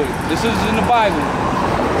destroyed, this is in the Bible,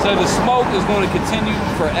 so the smoke is going to continue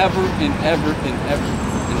forever and ever and ever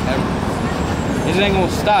and ever. It ain't going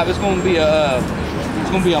to stop. It's going to be a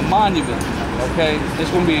monument, okay? It's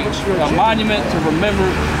going to be a monument to remember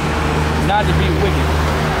not to be wicked,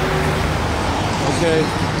 okay?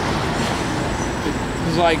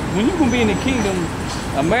 It's like when you're going to be in the kingdom,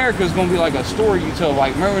 America is going to be like a story you tell.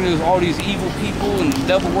 Like, remember there's all these evil people and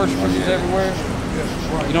devil worshipers everywhere?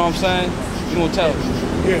 Right. You know what I'm saying? You gonna tell.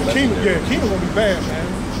 Yeah, kingdom gonna be bad, man.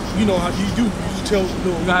 You know how you do. You tell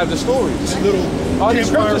little. You gonna have the stories. Little. Oh, the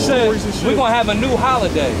scripture says we're gonna have a new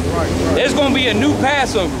holiday. Right. There's gonna be a new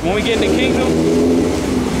Passover when we get in the kingdom.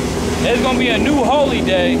 There's gonna be a new holy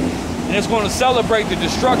day, and it's gonna celebrate the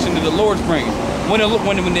destruction that the Lord's bringing. When you wanna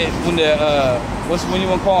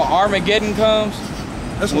call it, Armageddon comes.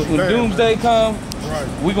 That's when Doomsday comes.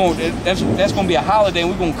 we gonna that's gonna be a holiday, and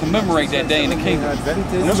we're gonna commemorate that day in the kingdom.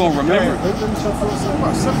 And we're gonna remember. I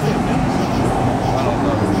don't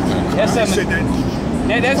know. That's 7.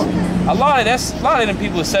 That's a lot of them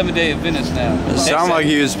people are 7-day Adventists now. It sounded like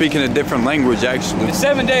he was speaking a different language, actually. The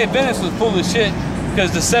 7-day Adventists was full of shit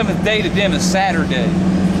because the 7th day to them is Saturday.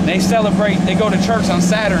 They celebrate. They go to church on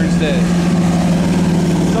Saturn's day.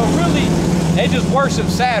 So really, they just worship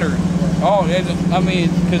Saturn. Oh, I mean,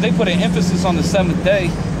 because they put an emphasis on the 7th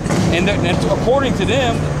day, and according to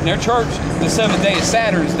them, their church, the 7th day is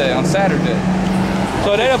Saturn's day on Saturday.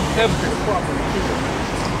 So they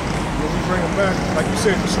bring them back, like you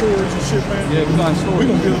said, the storage and shit, man. Yeah, we're gonna store. We're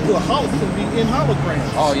gonna be able to be in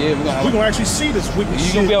holograms. Oh yeah, we're gonna actually see this wicked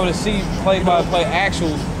shit. You're gonna be able to see play-by-play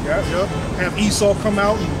actual. Yeah. Have Esau come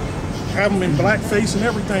out and have them in blackface and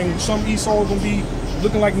everything. Some Esau gonna be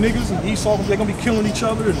looking like niggas, and Esau they're gonna be killing each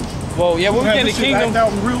other. And well, yeah, we'll get the kingdom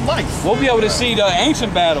out in real life. We'll be able to see the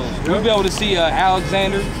ancient battles. Yep. We'll be able to see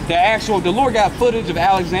Alexander. The Lord got footage of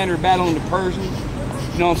Alexander battling the Persians.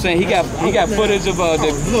 You know what I'm saying? He got footage of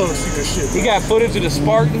he got footage of the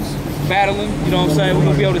Spartans battling. You know what I'm saying? We're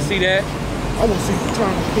gonna be able to see that. I want to see the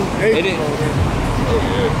time of King David. I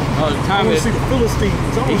want to see the Philistines. I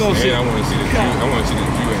want to see the Jew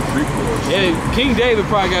and Greek wars. Yeah, King David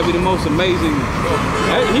probably got to be the most amazing.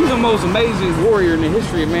 He's the most amazing warrior in the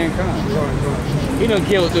history of mankind. He done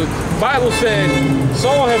killed. The Bible said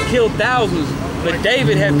Saul have killed thousands, but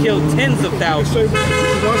David have killed tens of thousands.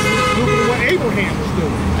 What Abraham was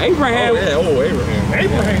doing. Abraham. He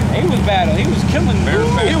was battling. He was killing.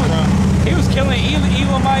 He was killing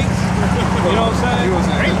Elamites. You know what I'm saying? He was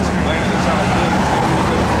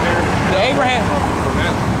Abraham.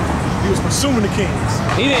 He was pursuing the kings.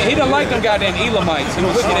 He didn't like them goddamn Elamites. He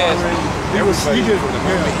was wicked ass.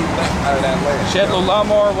 out of that land. Shedlo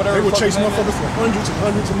Lamar, whatever. They were chasing motherfuckers for hundreds and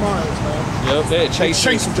hundreds of miles, man. Yep, they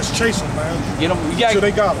chase them, just chase them, man. You know, till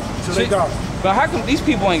they got them. But how come these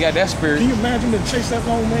people ain't got that spirit? Can you imagine them chase that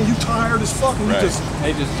long, man? You tired as fuck, and right.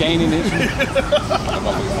 They just gaining it. Some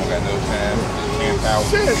motherfuckers don't got no time to camp out.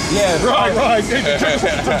 Shit. Yeah, right.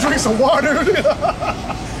 To drink some water.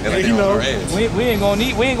 Like you know, we ain't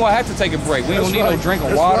gonna have to take a break. We ain't gonna need no drink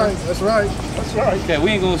of water. That's right. Okay,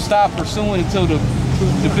 we ain't gonna stop pursuing until the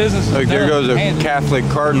business is Look, there goes a Catholic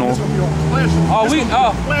cardinal. What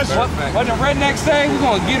the rednecks say? We're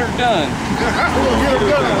gonna get her done.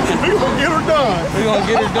 We're gonna get her done. We're gonna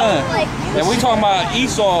get her done. And we talking about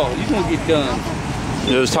Esau. You gonna get done.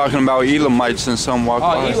 It was talking about Elamites and some walk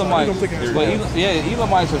by. Elamites. But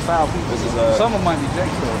Elamites are foul people. Some of them might be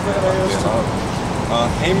Gentiles.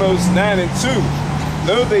 Amos 9:2.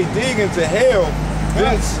 Though they dig into hell,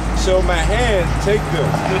 thence shall my hand take them.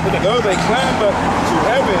 Though they climb up to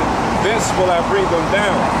heaven, thence will I bring them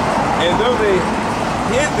down. And though they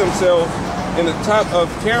hid themselves in the top of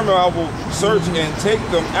Carmel, I will search and take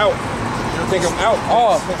them out.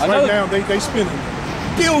 Right now, they spending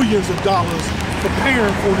billions of dollars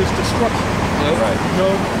preparing for this destruction. Yeah. Right. You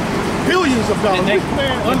know, billions of dollars.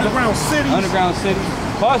 Underground cities.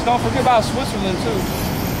 Plus, don't forget about Switzerland too.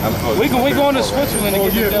 We going to Switzerland and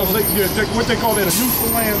get the what they call that, a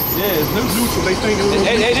neutral land? Yeah, it's neutral. They think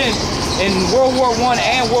they didn't. In World War I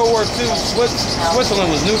and World War II,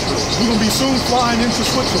 Switzerland was neutral. We're gonna be soon flying into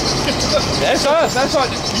Switzerland. That's us. That's all.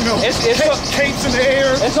 You know, it's capes in the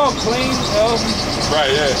air. It's all clean.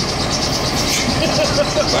 Right. Yeah.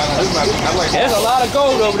 There's a lot of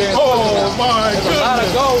gold over there. Oh my goodness. There's a lot of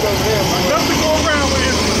gold over there, man. Nothing to go around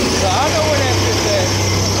with. So I know where that shit's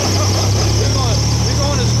at. We're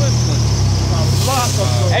going to Switzerland.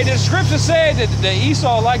 Hey, the scripture said that the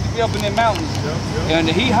Esau liked to be up in the mountains. And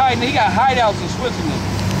he got hideouts in Switzerland.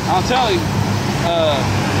 I'm telling you,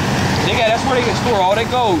 that's where they can store all their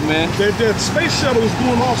gold, man. Their space shuttle is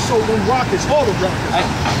going off, so them rockets, all the rockets.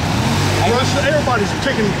 Everybody's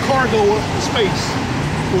taking cargo up to space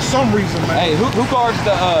for some reason, man. Hey, who guards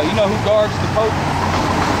the? You know who guards the Pope?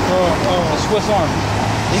 The Swiss Army.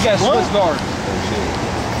 He got Swiss guards.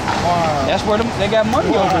 Wow. That's where they got money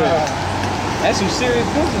over there. That's some serious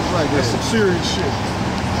business right there. That's some serious shit.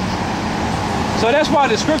 So that's why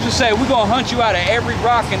the scriptures say we're gonna hunt you out of every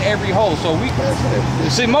rock and every hole. So we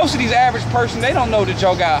see most of these average person, they don't know that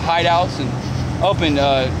y'all got hideouts and up in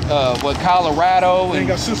Colorado. They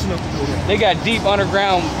ain't got system enough to do that. They got deep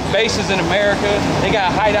underground bases in America. They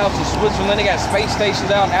got hideouts in Switzerland. They got space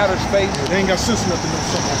stations out in outer space. Yeah, they ain't got system enough to know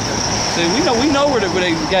something like that. See, we know where they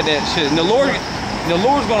got that shit. And the Lord's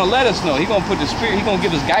gonna let us know. He's gonna put the spirit. He's gonna give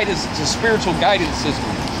us guidance, a spiritual guidance system. You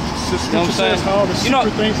know what I'm saying? How the secret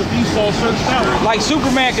things of Esau searched out. Like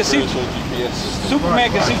Superman can see through. Superman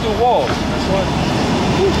can see through walls. That's right.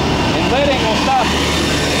 And lead ain't gonna stop it.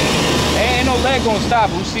 Ain't no lead gonna stop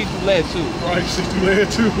it. We see through lead too. Right, see through lead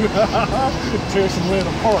too. Tear some lead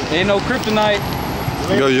apart. Ain't no kryptonite.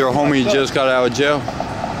 Because your homie just got out of jail.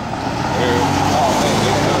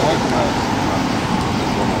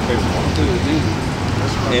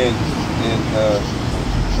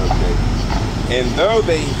 And though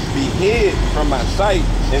they be hid from my sight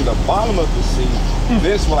in the bottom of the sea,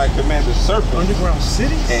 this will I command the serpent. Underground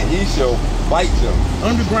cities? And he shall bite them.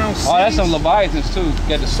 Underground cities? Oh, that's some Leviathans too.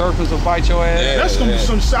 Got the serpents will bite your ass. Yeah, that's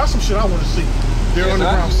some shit I want to see. They're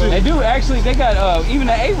underground cities. They do actually. They got even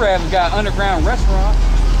the Arabs got underground restaurants.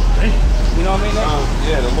 Damn. You know what I mean?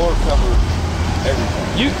 Yeah, the Lord covered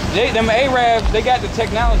everything. Them Arabs, they got the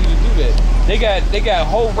technology to do that. They got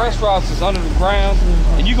whole restaurants that's under the ground,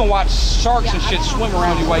 and you can watch sharks and shit swim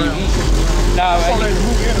around you while you eat. Now,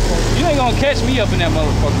 you ain't gonna catch me up in that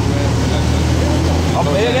motherfucker, man.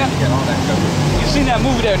 You seen that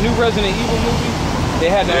movie, that new Resident Evil movie? They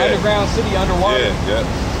had the underground city underwater. Yeah.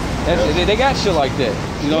 They got shit like that.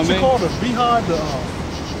 You know what I mean? What's it called? The Beehive?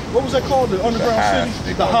 What was that called? The underground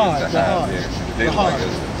city? The Hive. The Hive.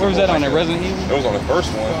 Where was that on that Resident Evil? It was on the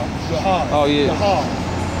first one. The Hive. Oh yeah. The Hive.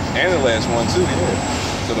 And the last one too,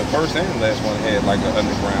 yeah. So the first and the last one had like an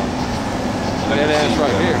underground. That ass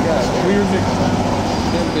right there. Weird nigga.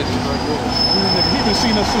 Them bitches right there. Weird nigga. He been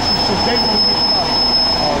seeing us since day one we been coming out.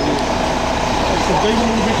 Oh yeah. Since day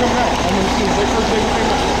one we been coming out. I mean, since the first day we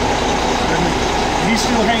came out. He's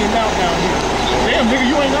still hanging out down here. Damn nigga,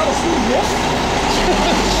 you ain't out of food, yes?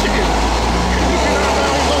 Shit.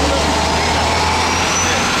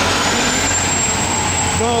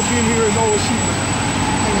 Love being here in OSU,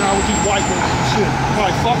 hanging out with these white boys and shit.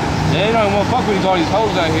 Like, fuck it. They don't even want to fuck with all these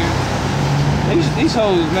hoes out here. These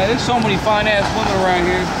hoes, man, there's so many fine ass women around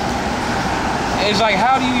here. It's like,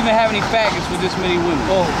 how do you even have any faggots with this many women?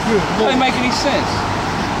 Oh, good. It doesn't make any sense.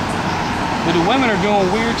 But the women are doing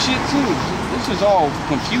weird shit too. This is all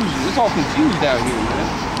confusion. It's all confused out here, man.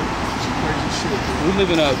 Some crazy shit. We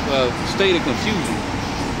live in a state of confusion.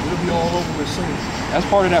 It'll be all over with soon. That's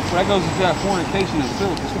part of that. That goes into that fornication and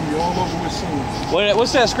filth. It's gonna be all over with soon.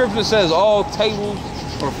 What's that scripture that says all tables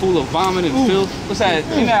are full of vomit and filth? What's that?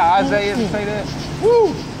 You know how Isaiah say that?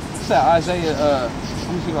 Woo! What's that Isaiah? Let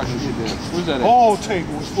me see if I can get that. Where's that at? All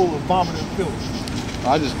table is full of vomit and filth.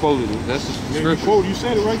 I just quoted it. That's the Yeah, scripture. you quoted, you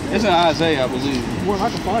said it right there. It's in Isaiah, I believe. Well, I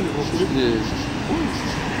can find it real quick. Yeah.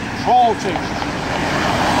 All tables.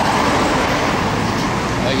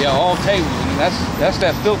 Yeah, all tables. And that's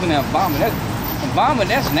that filth and that vomit. And vomit,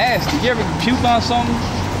 that's nasty. You ever puke on something?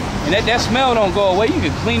 And that smell don't go away. You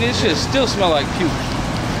can clean it. It should still smell like puke.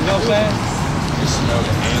 You know what I'm saying? It smells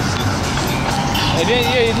And acid. then,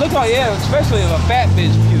 yeah, it look like, especially if a fat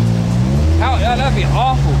bitch puke. That'd be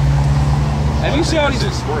awful. Have you seen all these?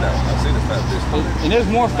 I've seen the fat bitch. And there's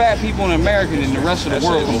more fat people in America than the rest of the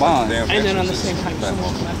world combined. And then on the same time,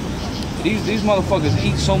 These motherfuckers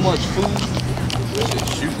eat so much food.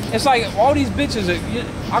 It's like all these bitches.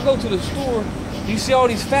 I go to the store, you see all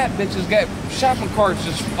these fat bitches got shopping carts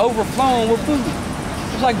just overflowing with food.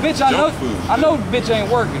 It's like, bitch, I know bitch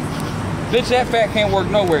ain't working. Bitch, that fat can't work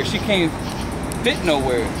nowhere. She can't fit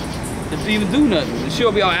nowhere to even do nothing. And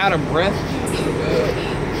she'll be all out of breath.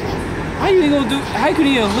 How you gonna do? How you could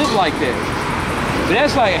even live like that? But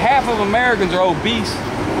that's like half of Americans are obese.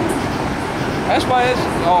 That's why it's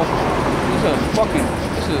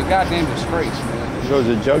a goddamn disgrace, man. Goes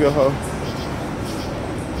a juggaho.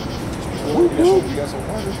 Whoop, whoop. You got some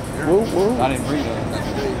water? Whoop, whoop. I didn't breathe on it.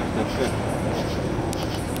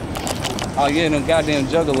 Oh yeah, them goddamn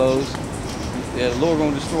juggalos. Yeah, the Lord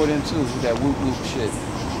gonna destroy them too with that whoop whoop shit.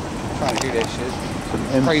 I'm trying to hear that shit.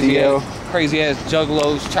 Crazy ass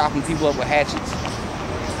juggalos chopping people up with hatchets.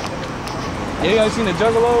 You guys seen the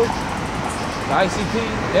juggalos? The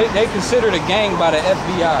ICP? They considered a gang by the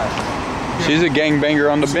FBI. She's a gangbanger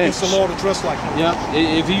on the bench. It's the law to dress like her. Yep.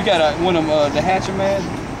 If you got one of them, the hatchet man,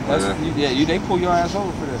 they pull your ass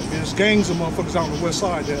over for that. There's gangs of motherfuckers out on the west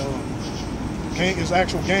side that gang is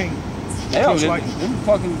actual gang. Like,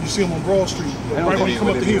 you see them on Broad Street, right when you come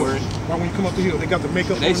up the hill. Right when you come up the hill, they got the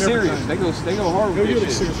makeup on and serious. everything. They go hard with They're that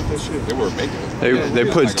shit. serious with that shit. They wear makeup. They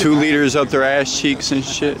put 2 liters up their ass cheeks and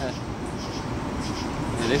shit. Yeah,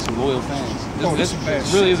 they some loyal fans. This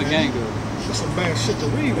really is a gang, though. That's some bad shit to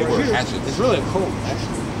read They right wear here. hatchets. It's really a cult,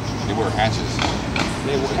 actually. They wear hatchets.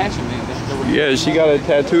 They were hatchet man. Yeah, she got it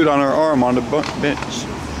tattooed on her arm on the bench.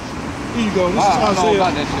 Here you go. This is I know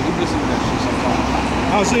about Isaiah. that shit. We listen to that shit sometimes.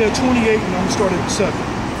 Isaiah 28, and I'm starting at 7.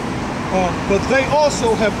 But they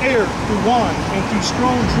also have erred through wine and through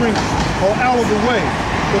strong drink or out of the way.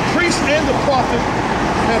 The priest and the prophet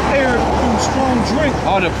have erred through strong drink.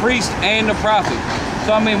 Oh, the priest and the prophet.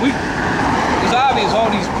 So I mean, it's it's obvious all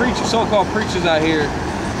these preachers, so-called preachers out here,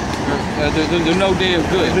 they're no damn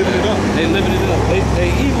good. They living it up. They living it up. They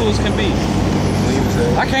evil as can be.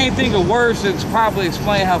 I can't think of words to probably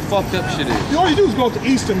explain how fucked up shit is. All you do is go to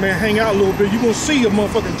Easton, man, hang out a little bit. You're gonna see a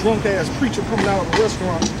motherfucking drunk ass preacher coming out of a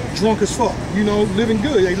restaurant, drunk as fuck. You know, living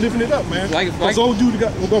good. They living it up, man. Like old dude that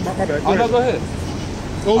got. Oh, my bad. Oh, no, go ahead.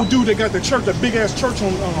 Old dude that got the church, that big ass church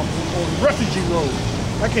on Refugee Road.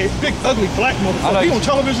 That big ugly black motherfucker. He on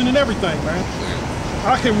television and everything, man.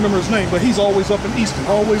 I can't remember his name, but he's always up in Easton.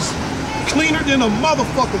 Always cleaner than a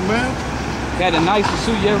motherfucker, man. Got the nicest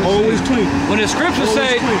suit you ever seen. Always clean. When the scriptures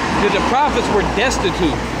say that the prophets were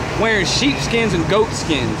destitute, wearing sheepskins and goat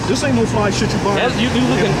skins. This ain't no fly shit you buy You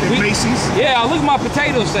looking in Macy's. Yeah, look at my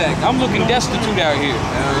potato sack. I'm looking destitute out here.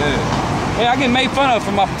 Hell yeah. Yeah, I get made fun of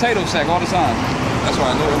for my potato sack all the time. That's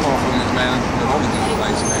why I know them motherfuckers, man. The only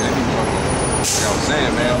Israelites, man. They be fucking, like I was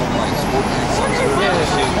saying, man, looking like scorpions. Yeah,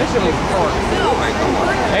 they should look hard. Like, come on.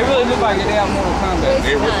 They really look like they have Mortal Kombat.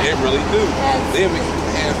 It really do. They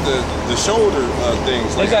have the shoulder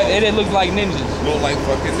things. They look like ninjas. Look like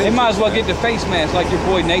fucking ninjas. They might as well get the face mask like your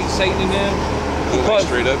boy Nate Satan and them. Look like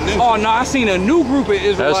straight up ninjas. Oh no, I seen a new group of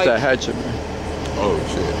Israelites. That's the hatchet, man. Oh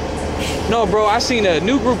shit. No, bro, I seen a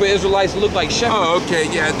new group of Israelites that look like shepherds. Oh, okay.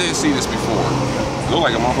 Yeah, I did see this before. Look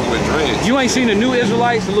like a motherfucker with dreads. You ain't seen the new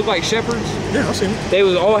Israelites that look like shepherds? Yeah, I seen them. They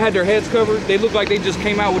was all had their heads covered. They looked like they just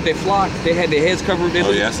came out with their flock. They had their heads covered.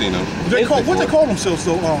 Oh yeah, I seen them. What they call themselves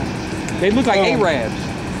though? They look like Arabs.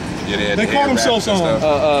 Yeah, they call themselves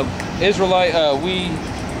Israelite. Yeah,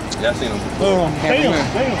 I seen them. Damn.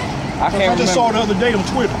 I can't remember. I just saw the other day on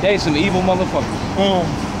Twitter. They some evil motherfuckers.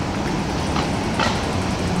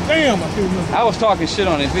 Damn, I can't remember. I was talking shit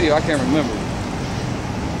on this video. I can't remember.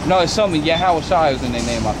 No, it's something Yahweh Shai was in their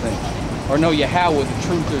name, I think. Or no, Yahweh, the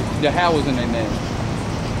truth. Yahweh was in their name.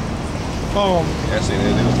 Yeah, I seen it.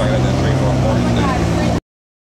 They was talking about that drink on Martin.